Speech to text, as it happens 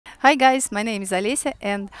Hi guys, my name is Alessia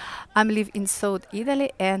and I'm live in South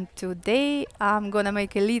Italy, and today I'm gonna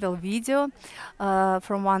make a little video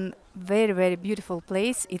from one very beautiful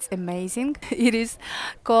place. It's amazing. It is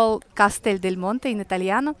called Castel del Monte in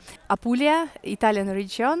Italiano, Puglia, Italian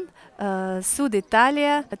region, Sud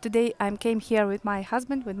Italia. Today I came here with my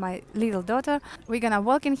husband, with my little daughter. We're gonna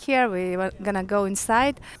walk in here, we're gonna go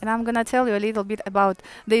inside, and I'm gonna tell you a little bit about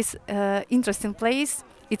this interesting place.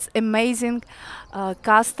 It's amazing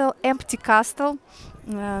castle, empty castle.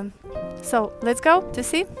 So let's go to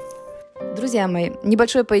see. Друзья мои,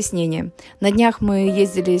 небольшое пояснение. На днях мы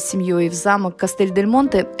ездили с семьей в замок Castel del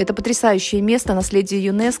Monte. Это потрясающее место, наследие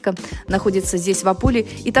ЮНЕСКО, находится здесь в Апулии.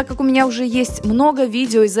 И так как у меня уже есть много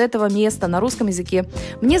видео из этого места на русском языке,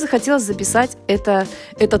 мне захотелось записать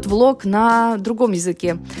этот влог на другом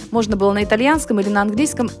языке. Можно было на итальянском или на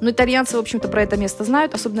английском, но итальянцы, в общем-то, про это место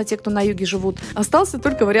знают, особенно те, кто на юге живут. Остался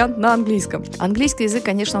только вариант на английском. Английский язык,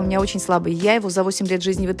 конечно, у меня очень слабый. Я его за 8 лет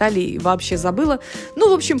жизни в Италии вообще забыла.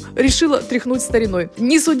 Ну, в общем, решила тряхнуть стариной.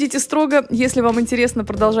 Не судите строго, если вам интересно,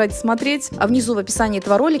 продолжайте смотреть. А внизу в описании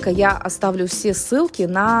этого ролика я оставлю все ссылки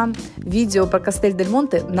на видео про Castel del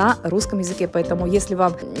Monte на русском языке. Поэтому, если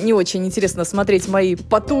вам не очень интересно смотреть мои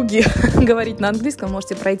потуги говорить на английском,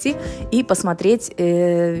 можете пройти и посмотреть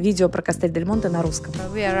видео про Castel del Monte на русском.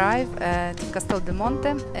 We arrive at Castel del Monte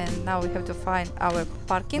and now we have to find our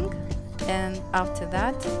parking, and after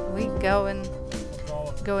that we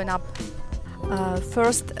going up.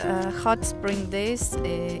 First hot spring days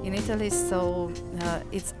in Italy, so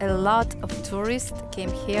it's a lot of tourists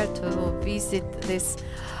came here to visit this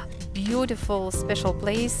beautiful special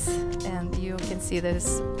place, and you can see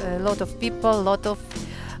there's a lot of people, a lot of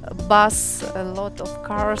bus, a lot of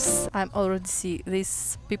cars. I'm already see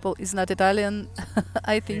these people is not Italian.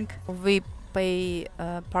 I think we pay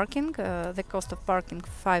parking, the cost of parking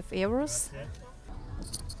 €5.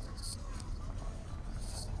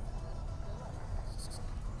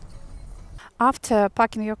 After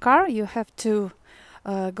parking your car, you have to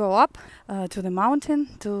go up to the mountain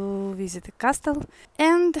to visit the castle.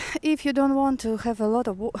 And if you don't want to have a lot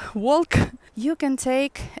of walk, you can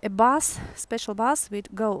take a bus, special bus, which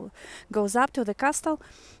goes up to the castle.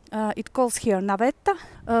 It calls here navetta.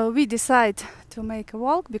 We decide to make a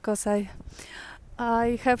walk because I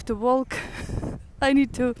have to walk. I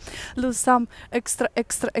need to lose some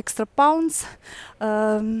extra pounds.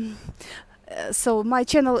 So my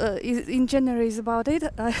channel in January is about it.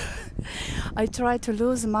 I try to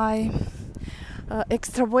lose my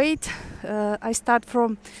extra weight. I start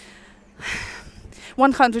from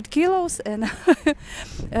 100 kilos and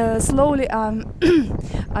slowly I'm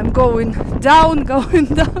going down.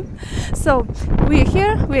 So we're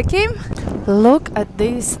here, we came. Look at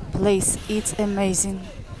this place, it's amazing.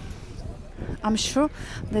 I'm sure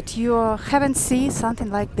that you haven't seen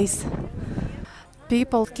something like this.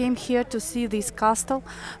 People came here to see this castle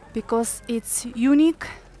because it's unique.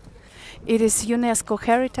 It is UNESCO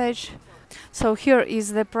heritage. So here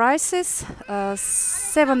is the prices.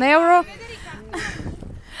 €7.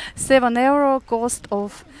 €7 cost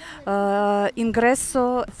of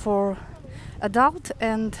ingresso for adult,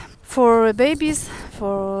 and for babies,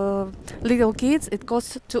 for little kids, it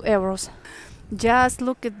costs €2. Just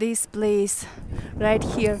look at this place right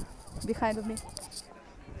here behind me.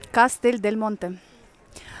 Castel del Monte.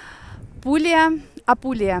 Puglia,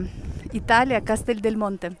 Apulia, Italia, Castel del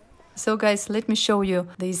Monte. So guys, let me show you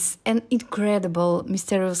this an incredible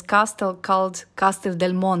mysterious castle called Castel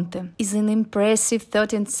del Monte. It's an impressive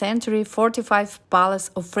 13th century fortified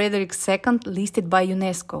palace of Frederick II listed by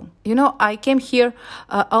UNESCO. You know, I came here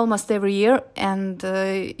almost every year, and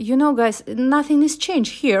you know guys, nothing is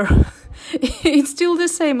changed here. It's still the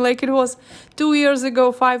same like it was 2 years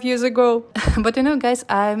ago, 5 years ago. But you know guys,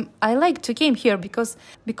 I like to came here because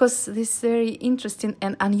this very interesting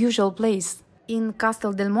and unusual place. In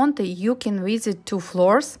Castel del Monte, you can visit 2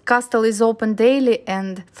 floors. Castle is open daily,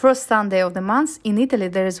 and first Sunday of the month in Italy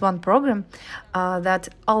there is one program that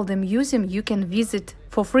all the museum you can visit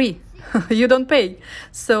for free. You don't pay.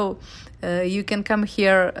 So you can come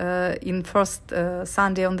here in first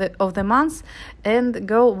Sunday of the month and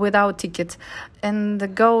go without ticket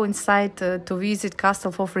and go inside to visit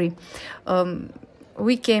castle for free.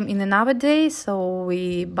 We came in another day, so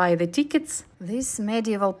we buy the tickets. This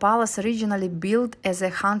medieval palace originally built as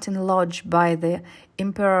a hunting lodge by the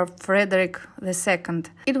Emperor Frederick II.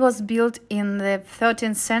 It was built in the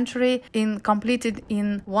 13th century and completed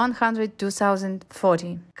in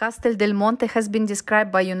 100,040. Castel del Monte has been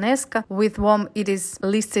described by UNESCO, with whom it is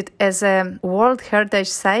listed as a World Heritage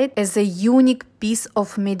Site, as a unique piece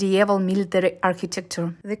of medieval military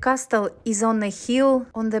architecture. The castle is on a hill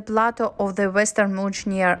on the plateau of the western Murgia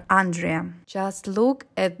near Andria. Just look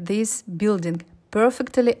at this building,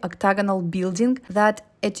 perfectly octagonal building that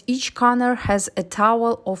at each corner has a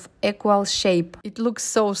tower of equal shape. It looks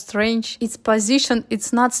so strange. Its position,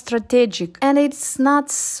 it's not strategic, and it's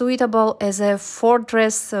not suitable as a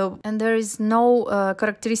fortress, and there is no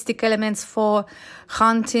characteristic elements for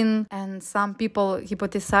hunting, and some people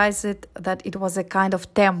hypothesized it that it was a kind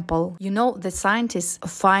of temple. You know, the scientists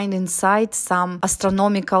find inside some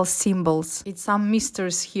astronomical symbols. It's some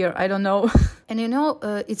mysteries here, I don't know. And you know,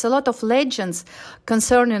 it's a lot of legends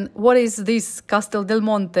concerning what is this Castel del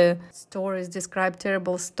Monte. Stories describe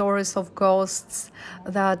terrible stories of ghosts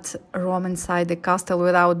that roam inside the castle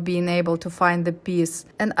without being able to find the peace.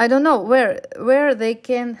 And I don't know where they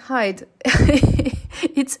can hide.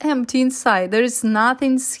 It's empty inside. There is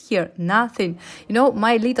nothing here, nothing. You know,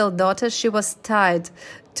 my little daughter, she was tired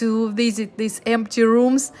to visit these empty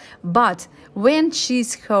rooms, but when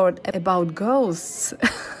she's heard about ghosts,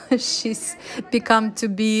 she's become to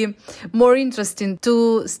be more interesting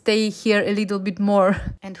to stay here a little bit more.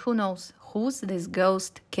 And who knows whose this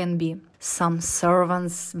ghost can be? Some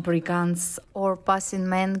servants, brigands, or passing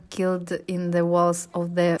men killed in the walls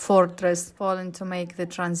of the fortress, falling to make the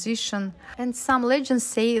transition. And some legends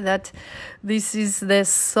say that this is the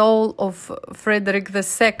soul of Frederick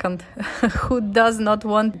II, who does not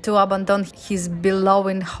want to abandon his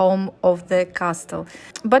beloved home of the castle.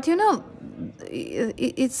 But you know,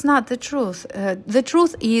 it's not the truth. The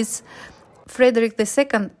truth is, Frederick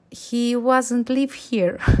II, he wasn't live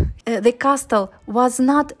here. The castle was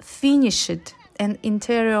not finished. An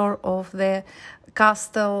interior of the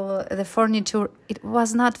castle, the furniture, it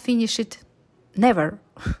was not finished, never.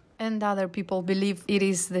 And other people believe it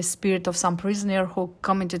is the spirit of some prisoner who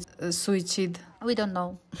committed suicide. We don't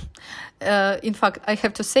know. In fact, I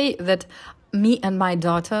have to say that me and my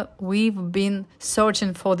daughter, we've been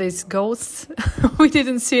searching for these ghosts. We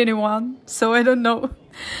didn't see anyone, so I don't know.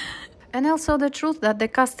 And also the truth that the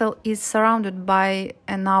castle is surrounded by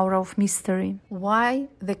an aura of mystery. Why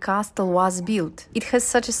the castle was built? It has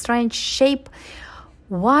such a strange shape.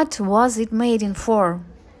 What was it made in for?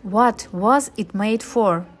 What was it made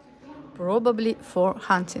for? Probably for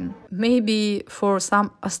hunting. Maybe for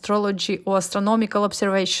some astrology or astronomical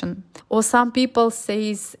observation. Or some people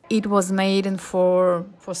say it was made for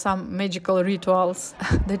some magical rituals.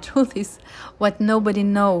 The truth is what nobody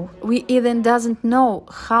knows. We even doesn't know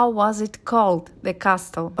how was it called, the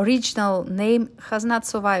castle. Original name has not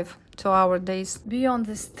survived to our days. Beyond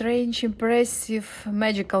the strange, impressive,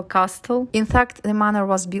 magical castle, in fact, the manor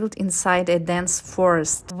was built inside a dense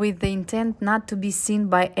forest with the intent not to be seen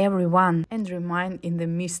by everyone and remain in the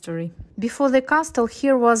mystery. Before the castle,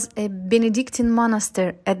 here was a Benedictine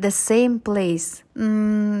monastery at the same place.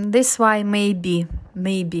 This why maybe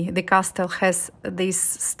the castle has this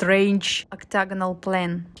strange octagonal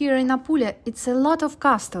plan. Here in Puglia, it's a lot of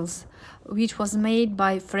castles, which was made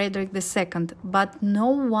by Frederick II, but no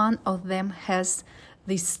one of them has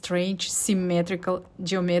this strange symmetrical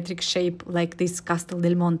geometric shape like this Castel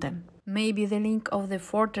del Monte. Maybe the link of the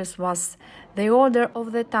fortress was the order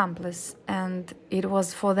of the Templars, and it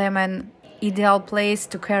was for them an ideal place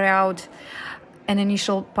to carry out an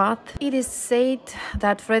initial path. It is said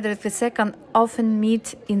that Frederick II often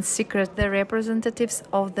met in secret the representatives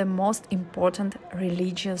of the most important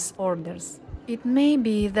religious orders. It may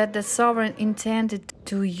be that the sovereign intended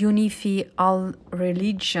to unify all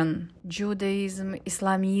religion, Judaism,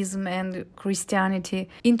 Islamism and Christianity,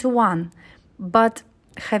 into one, but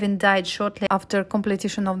having died shortly after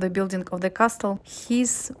completion of the building of the castle,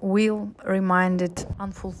 his will remained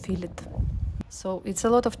unfulfilled. So it's a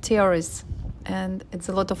lot of theories and it's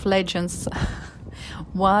a lot of legends.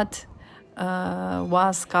 What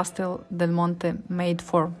was Castel del Monte made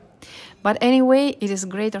for? But anyway, it is a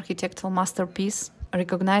great architectural masterpiece,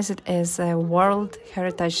 recognized as a World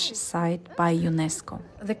Heritage Site by UNESCO.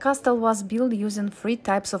 The castle was built using three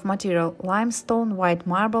types of material: limestone, white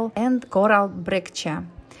marble and coral breccia.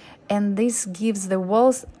 And this gives the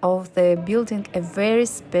walls of the building a very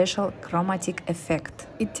special chromatic effect.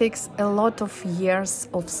 It takes a lot of years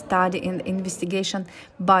of study and investigation,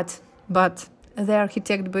 but the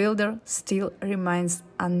architect builder still remains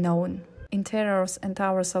unknown. interiors and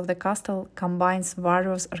towers of the castle combines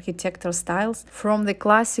various architectural styles, from the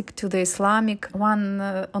classic to the Islamic. One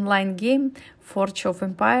online game, Forge of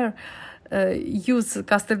Empire, use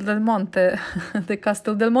Castel del Monte. The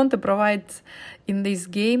Castel del Monte provides in this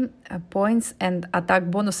game points and attack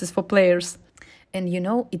bonuses for players. And you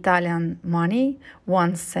know, Italian money,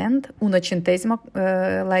 1 cent, una centesima,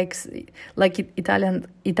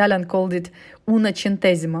 Italian called it una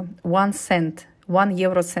centesima, 1 cent, 1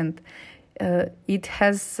 euro cent. It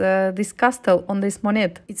has this castle on this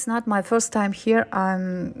monet. It's not my first time here.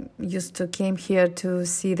 I'm used to came here to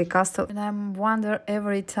see the castle, and I wonder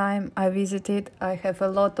every time I visit it, I have a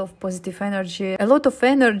lot of positive energy,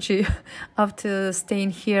 after staying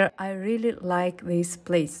here. I really like this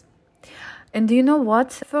place. And do you know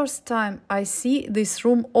what? First time I see this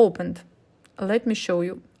room opened. Let me show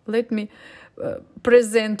you. Let me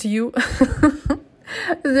present you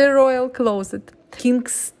the royal closet.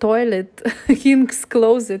 King's toilet, King's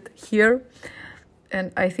closet here.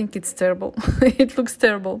 And I think it's terrible. It looks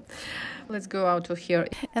terrible. Let's go out of here.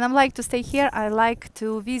 And I like to stay here. I like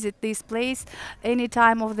to visit this place any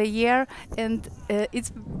time of the year, and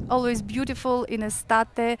it's always beautiful in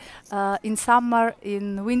estate, in summer,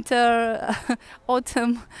 in winter,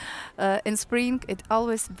 autumn, and spring. It's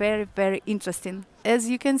always very, very interesting. As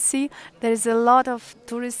you can see, there is a lot of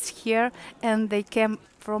tourists here, and they came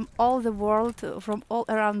from all the world, from all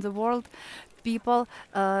around the world. People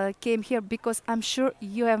came here because I'm sure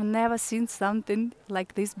you have never seen something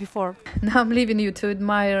like this before. Now I'm leaving you to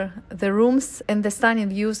admire the rooms and the stunning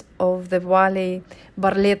views of the valley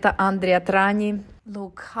Barletta, Andria, Trani.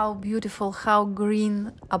 Look how beautiful, how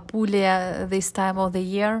green Puglia this time of the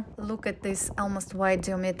year. Look at this almost white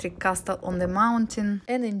geometric castle on the mountain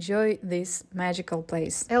and enjoy this magical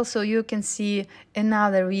place. Also, you can see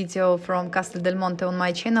another video from Castel del Monte on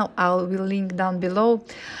my channel. I will link down below.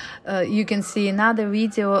 You can see another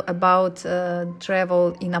video about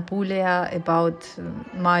travel in Puglia, about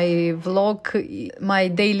my vlog, my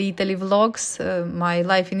daily Italy vlogs, my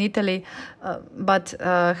life in Italy. But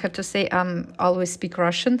I have to say, I'm always speak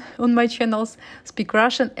Russian on my channels, speak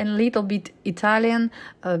Russian and a little bit Italian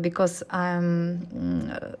because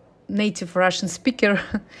I'm native Russian speaker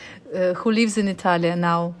who lives in Italy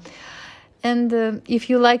now. And if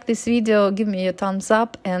you like this video, give me a thumbs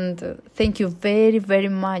up, and thank you very, very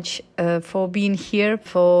much for being here,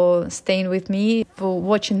 for staying with me, for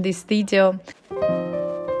watching this video.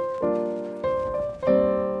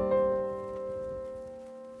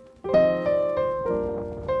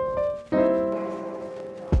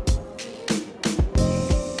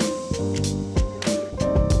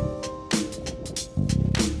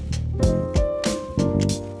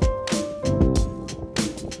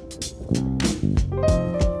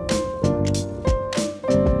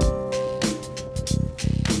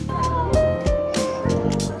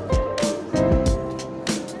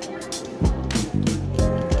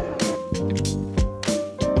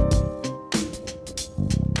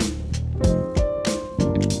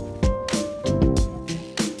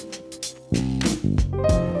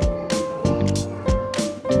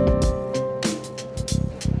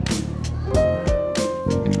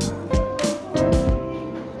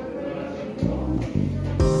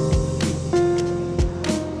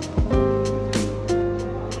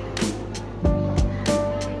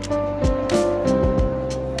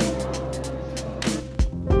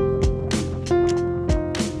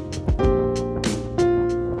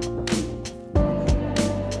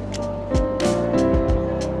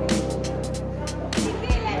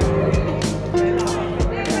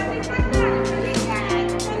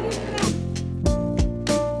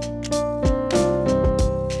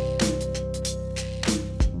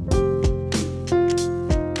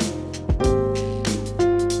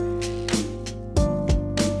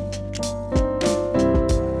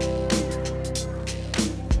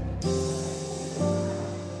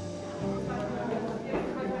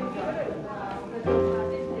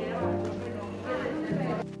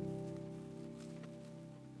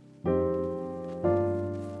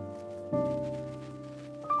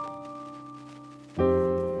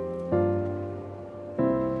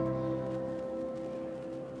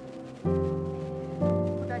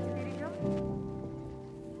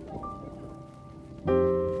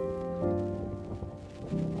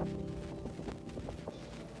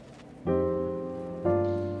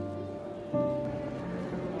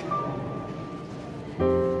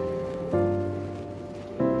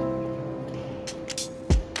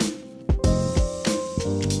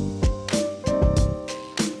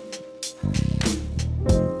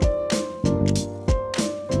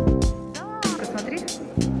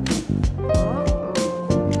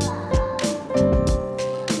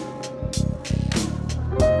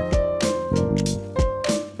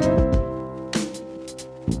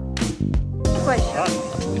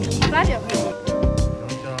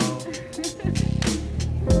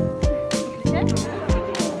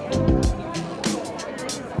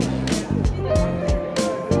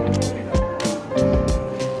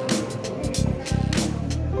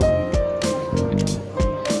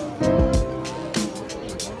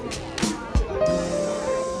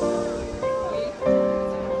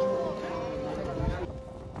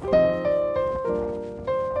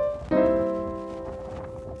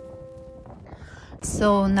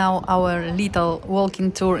 So now our little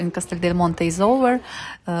walking tour in Castel del Monte is over.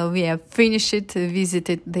 We have finished it,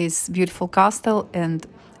 visited this beautiful castle and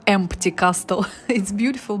empty castle. It's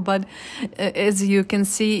beautiful, but as you can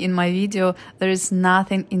see in my video, there is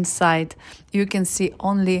nothing inside. You can see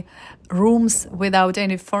only rooms without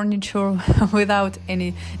any furniture, without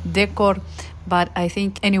any decor. But I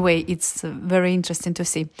think anyway it's very interesting to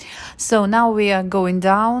see. So now we are going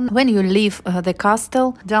down. When you leave the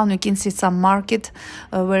castle, down you can see some market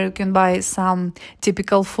where you can buy some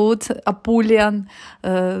typical food, Apulian,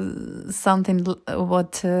 something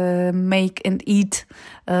what make and eat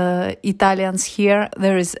Italians here.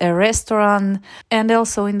 There is a restaurant, and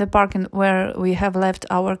also in the parking where we have left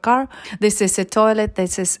our car, this is a toilet,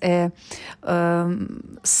 this is a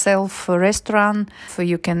self restaurant, so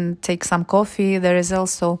you can take some coffee. There is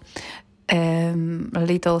also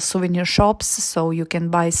little souvenir shops, so you can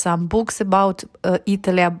buy some books about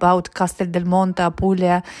Italy, about Castel del Monte,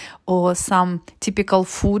 Puglia, or some typical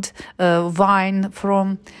food, wine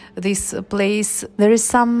from this place. There is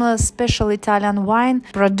some special Italian wine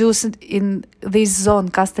produced in this zone,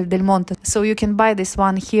 Castel del Monte, so you can buy this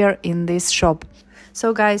one here in this shop.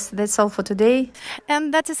 So guys, that's all for today.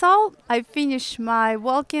 And that is all. I finished my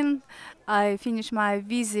walking. I finished my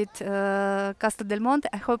visit Castel del Monte.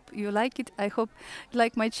 I hope you like it. I hope you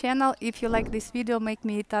like my channel. If you like this video, make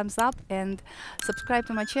me a thumbs up and subscribe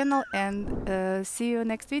to my channel, and see you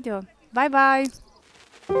next video. Bye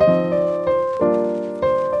bye.